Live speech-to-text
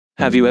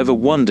Have you ever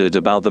wondered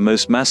about the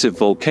most massive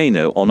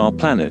volcano on our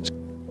planet?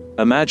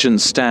 Imagine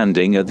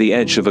standing at the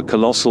edge of a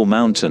colossal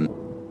mountain,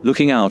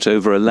 looking out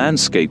over a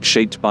landscape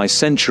shaped by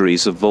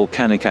centuries of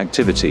volcanic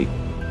activity.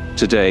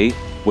 Today,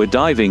 we're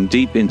diving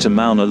deep into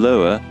Mauna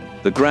Loa,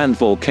 the grand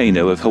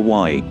volcano of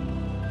Hawaii.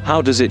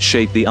 How does it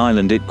shape the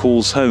island it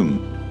calls home?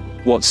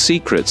 What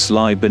secrets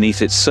lie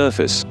beneath its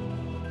surface?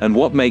 And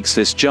what makes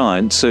this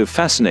giant so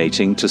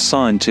fascinating to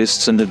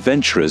scientists and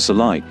adventurers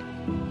alike?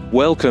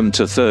 Welcome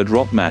to Third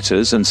Rock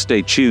Matters, and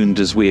stay tuned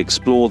as we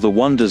explore the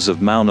wonders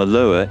of Mauna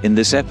Loa in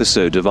this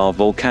episode of our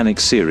Volcanic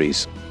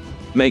series.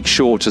 Make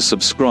sure to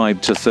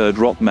subscribe to Third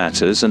Rock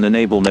Matters and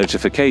enable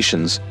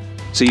notifications,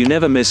 so you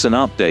never miss an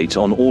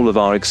update on all of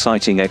our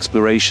exciting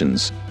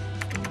explorations.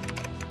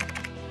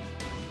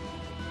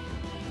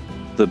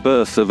 The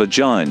birth of a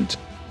giant.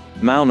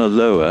 Mauna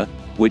Loa,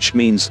 which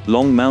means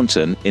Long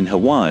Mountain in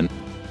Hawaiian,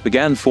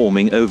 began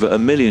forming over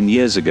 1 million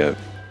years ago.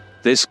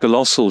 This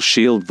colossal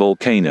shield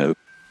volcano,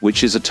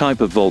 which is a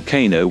type of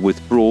volcano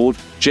with broad,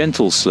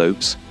 gentle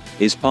slopes,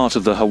 is part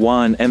of the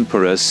Hawaiian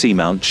Emperor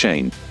Seamount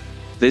chain.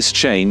 This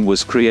chain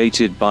was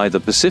created by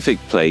the Pacific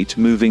Plate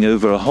moving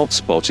over a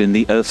hotspot in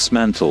the Earth's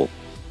mantle.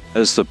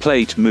 As the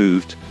plate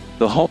moved,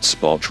 the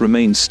hotspot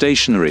remained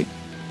stationary,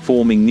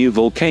 forming new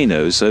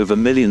volcanoes over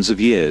millions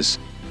of years.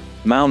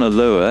 Mauna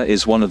Loa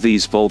is one of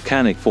these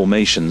volcanic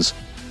formations,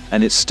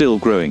 and it's still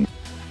growing.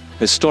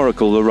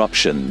 Historical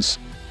eruptions.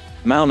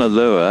 Mauna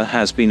Loa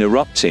has been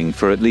erupting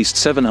for at least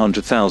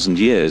 700,000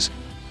 years,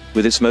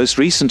 with its most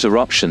recent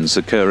eruptions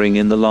occurring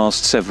in the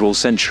last several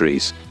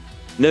centuries.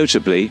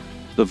 Notably,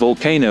 the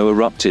volcano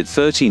erupted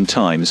 13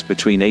 times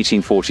between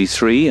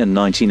 1843 and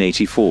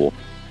 1984.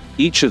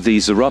 Each of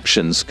these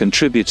eruptions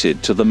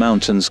contributed to the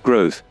mountain's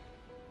growth,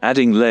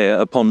 adding layer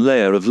upon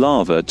layer of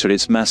lava to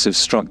its massive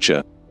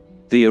structure.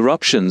 The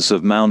eruptions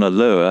of Mauna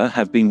Loa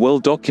have been well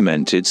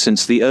documented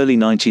since the early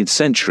 19th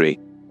century,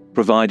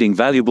 providing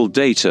valuable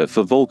data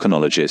for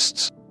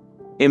volcanologists.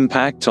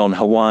 Impact on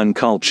Hawaiian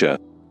culture.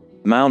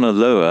 Mauna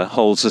Loa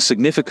holds a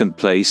significant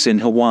place in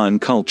Hawaiian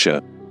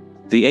culture.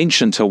 The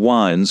ancient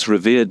Hawaiians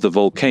revered the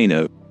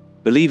volcano,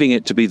 believing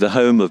it to be the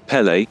home of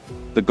Pele,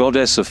 the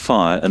goddess of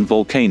fire and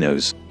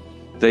volcanoes.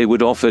 They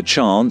would offer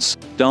chants,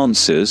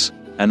 dances,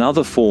 and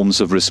other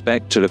forms of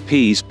respect to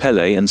appease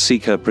Pele and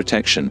seek her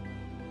protection.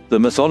 The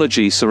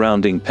mythology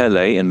surrounding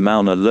Pele and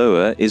Mauna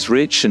Loa is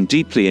rich and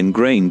deeply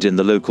ingrained in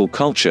the local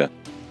culture,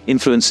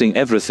 influencing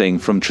everything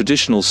from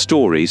traditional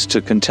stories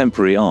to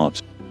contemporary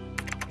art.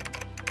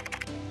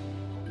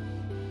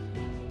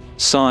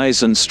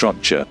 Size and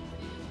structure.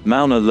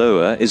 Mauna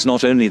Loa is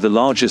not only the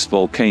largest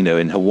volcano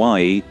in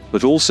Hawaii,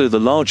 but also the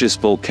largest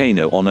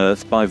volcano on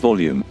Earth by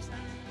volume.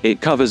 It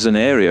covers an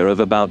area of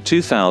about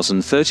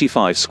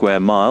 2,035 square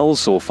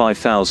miles or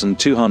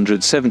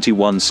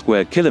 5,271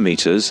 square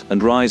kilometers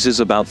and rises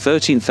about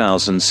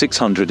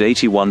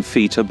 13,681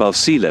 feet above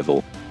sea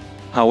level.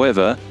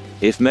 However,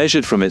 if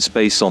measured from its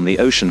base on the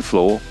ocean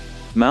floor,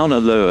 Mauna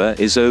Loa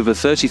is over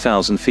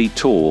 30,000 feet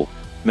tall,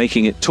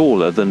 making it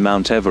taller than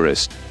Mount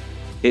Everest.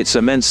 Its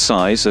immense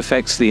size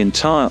affects the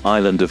entire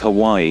island of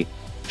Hawaii,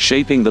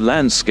 shaping the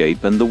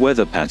landscape and the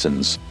weather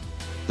patterns.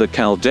 The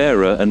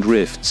caldera and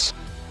rifts.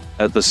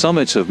 At the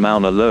summit of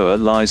Mauna Loa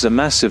lies a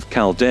massive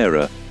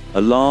caldera,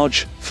 a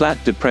large,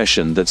 flat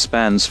depression that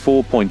spans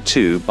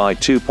 4.2 by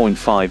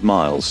 2.5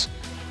 miles.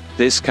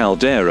 This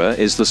caldera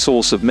is the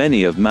source of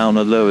many of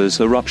Mauna Loa's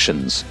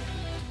eruptions.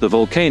 The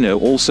volcano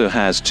also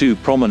has two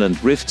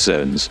prominent rift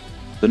zones,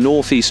 the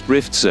Northeast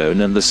Rift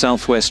Zone and the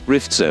Southwest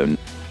Rift Zone,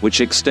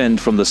 which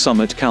extend from the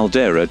summit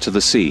caldera to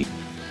the sea.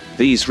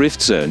 These rift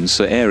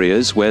zones are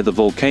areas where the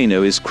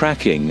volcano is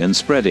cracking and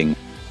spreading,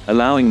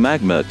 allowing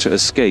magma to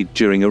escape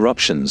during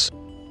eruptions.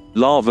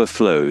 Lava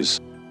flows.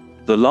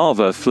 The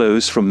lava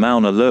flows from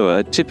Mauna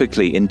Loa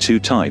typically in two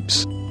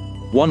types.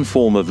 One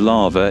form of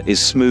lava is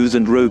smooth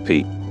and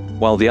ropey,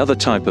 while the other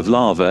type of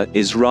lava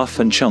is rough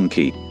and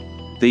chunky.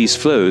 These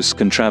flows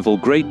can travel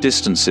great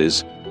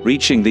distances,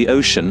 reaching the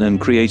ocean and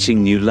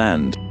creating new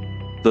land.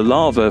 The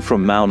lava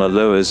from Mauna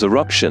Loa's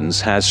eruptions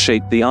has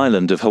shaped the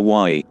island of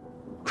Hawaii,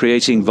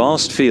 creating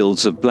vast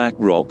fields of black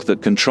rock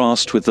that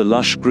contrast with the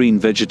lush green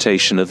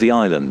vegetation of the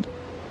island.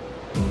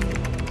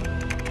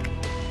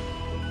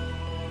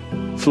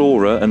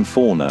 Flora and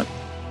fauna.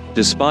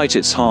 Despite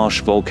its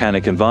harsh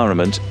volcanic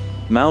environment,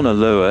 Mauna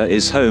Loa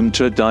is home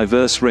to a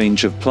diverse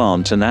range of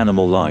plant and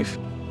animal life.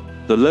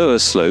 The lower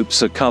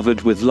slopes are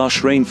covered with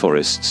lush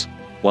rainforests,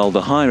 while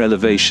the higher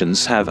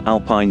elevations have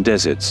alpine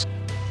deserts.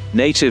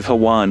 Native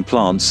Hawaiian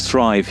plants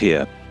thrive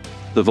here.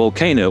 The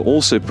volcano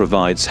also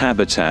provides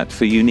habitat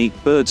for unique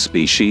bird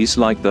species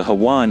like the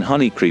Hawaiian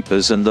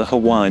honeycreepers and the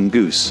Hawaiian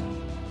goose.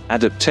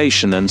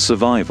 Adaptation and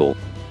survival.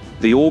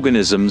 The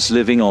organisms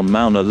living on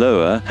Mauna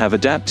Loa have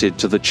adapted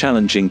to the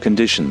challenging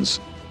conditions.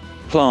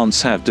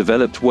 Plants have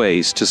developed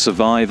ways to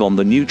survive on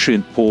the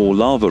nutrient-poor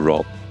lava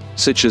rock,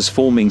 such as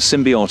forming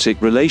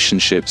symbiotic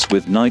relationships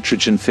with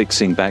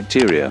nitrogen-fixing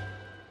bacteria.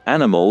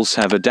 Animals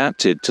have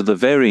adapted to the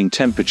varying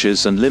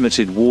temperatures and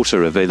limited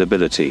water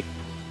availability.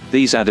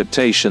 These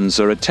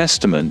adaptations are a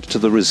testament to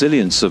the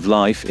resilience of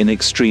life in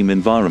extreme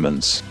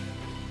environments.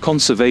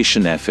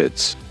 Conservation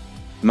efforts.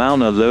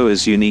 Mauna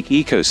Loa's unique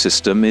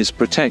ecosystem is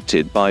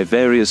protected by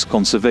various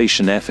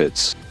conservation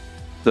efforts.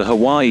 The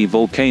Hawaii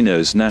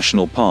Volcanoes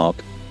National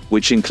Park,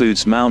 which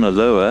includes Mauna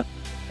Loa,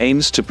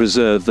 aims to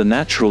preserve the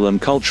natural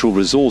and cultural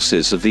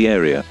resources of the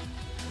area.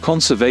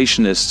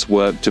 Conservationists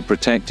work to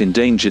protect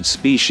endangered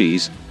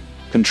species,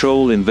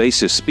 control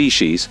invasive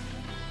species,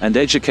 and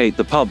educate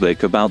the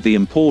public about the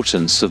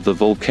importance of the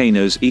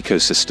volcano's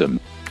ecosystem.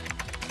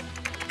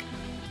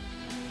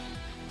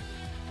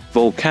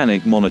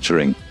 Volcanic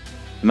monitoring.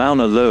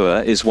 Mauna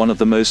Loa is one of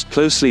the most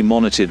closely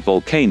monitored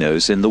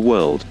volcanoes in the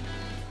world.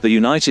 The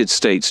United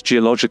States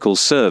Geological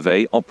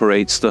Survey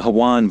operates the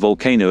Hawaiian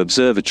Volcano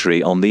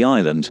Observatory on the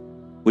island,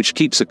 which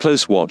keeps a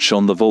close watch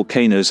on the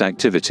volcano's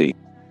activity.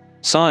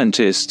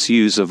 Scientists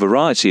use a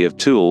variety of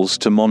tools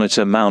to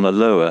monitor Mauna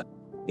Loa,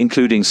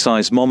 including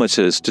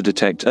seismometers to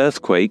detect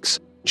earthquakes,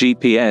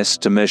 GPS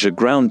to measure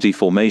ground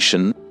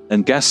deformation,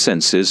 and gas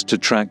sensors to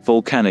track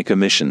volcanic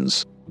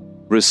emissions.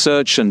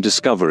 Research and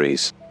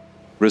discoveries.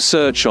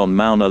 Research on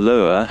Mauna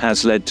Loa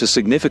has led to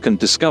significant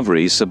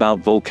discoveries about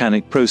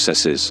volcanic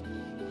processes.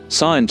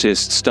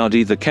 Scientists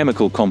study the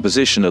chemical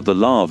composition of the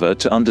lava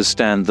to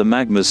understand the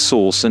magma's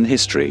source and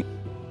history.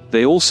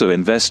 They also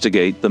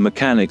investigate the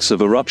mechanics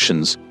of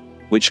eruptions,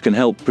 which can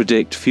help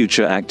predict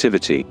future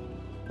activity.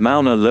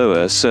 Mauna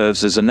Loa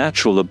serves as a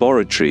natural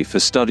laboratory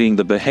for studying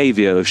the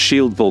behavior of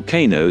shield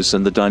volcanoes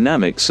and the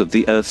dynamics of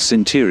the Earth's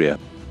interior.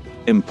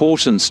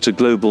 Importance to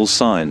global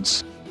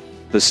science.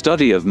 The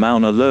study of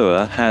Mauna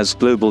Loa has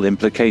global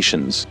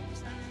implications.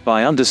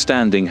 By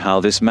understanding how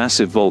this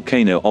massive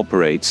volcano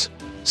operates,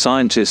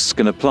 scientists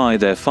can apply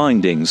their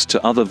findings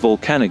to other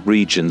volcanic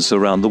regions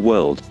around the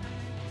world.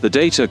 The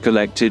data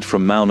collected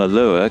from Mauna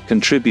Loa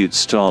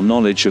contributes to our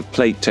knowledge of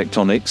plate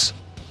tectonics,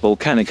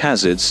 volcanic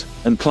hazards,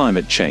 and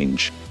climate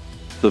change.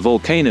 The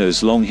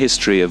volcano's long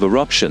history of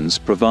eruptions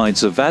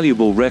provides a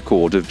valuable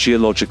record of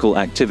geological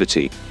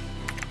activity.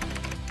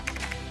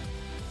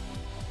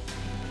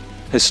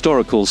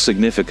 Historical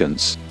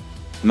significance.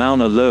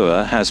 Mauna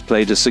Loa has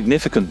played a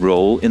significant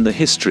role in the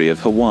history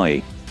of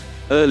Hawaii.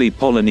 Early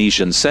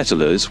Polynesian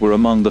settlers were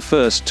among the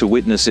first to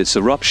witness its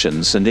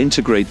eruptions and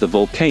integrate the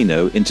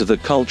volcano into the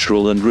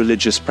cultural and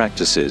religious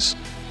practices.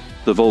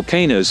 The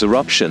volcano's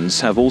eruptions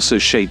have also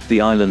shaped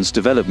the island's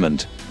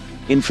development,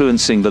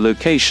 influencing the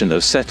location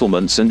of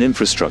settlements and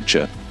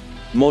infrastructure.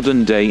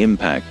 Modern-day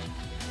impact.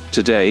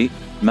 Today,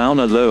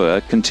 Mauna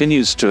Loa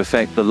continues to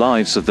affect the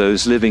lives of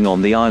those living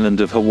on the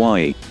island of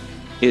Hawaii.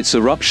 Its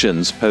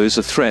eruptions pose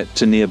a threat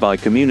to nearby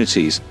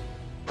communities,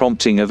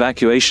 prompting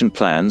evacuation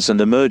plans and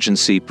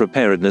emergency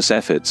preparedness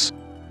efforts.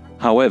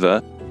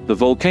 However, the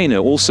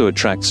volcano also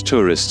attracts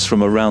tourists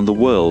from around the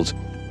world,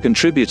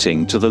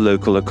 contributing to the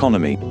local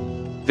economy.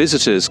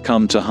 Visitors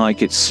come to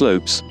hike its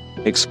slopes,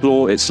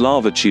 explore its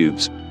lava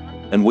tubes,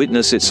 and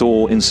witness its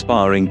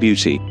awe-inspiring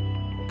beauty.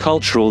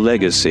 Cultural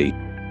legacy.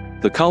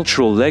 The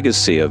cultural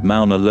legacy of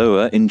Mauna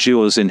Loa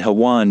endures in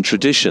Hawaiian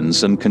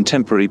traditions and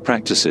contemporary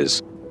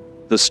practices.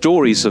 The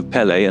stories of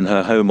Pele and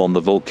her home on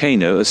the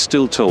volcano are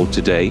still told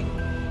today,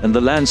 and the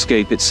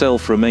landscape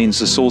itself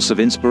remains a source of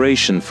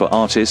inspiration for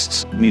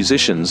artists,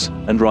 musicians,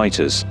 and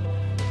writers.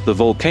 The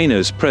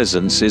volcano's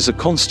presence is a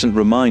constant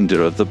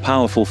reminder of the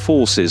powerful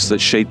forces that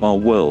shape our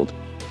world.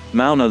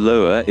 Mauna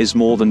Loa is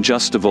more than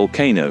just a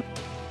volcano.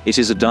 It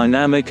is a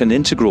dynamic and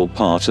integral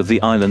part of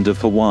the island of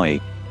Hawaii.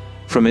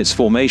 From its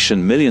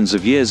formation millions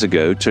of years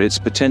ago to its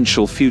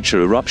potential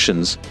future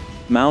eruptions,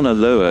 Mauna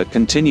Loa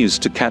continues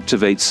to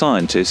captivate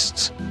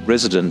scientists,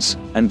 residents,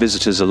 and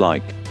visitors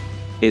alike.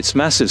 Its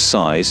massive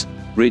size,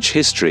 rich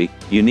history,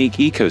 unique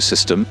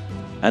ecosystem,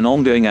 and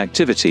ongoing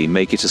activity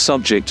make it a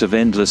subject of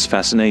endless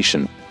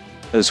fascination.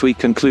 As we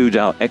conclude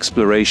our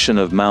exploration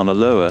of Mauna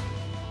Loa,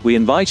 we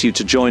invite you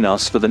to join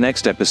us for the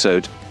next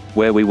episode,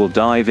 where we will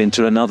dive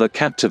into another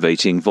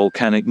captivating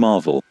volcanic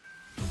marvel.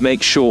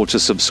 Make sure to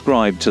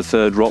subscribe to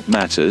Third Rock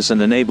Matters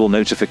and enable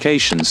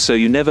notifications so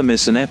you never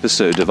miss an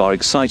episode of our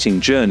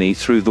exciting journey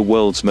through the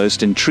world's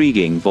most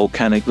intriguing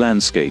volcanic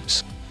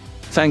landscapes.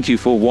 Thank you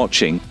for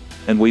watching,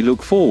 and we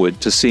look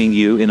forward to seeing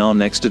you in our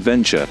next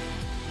adventure.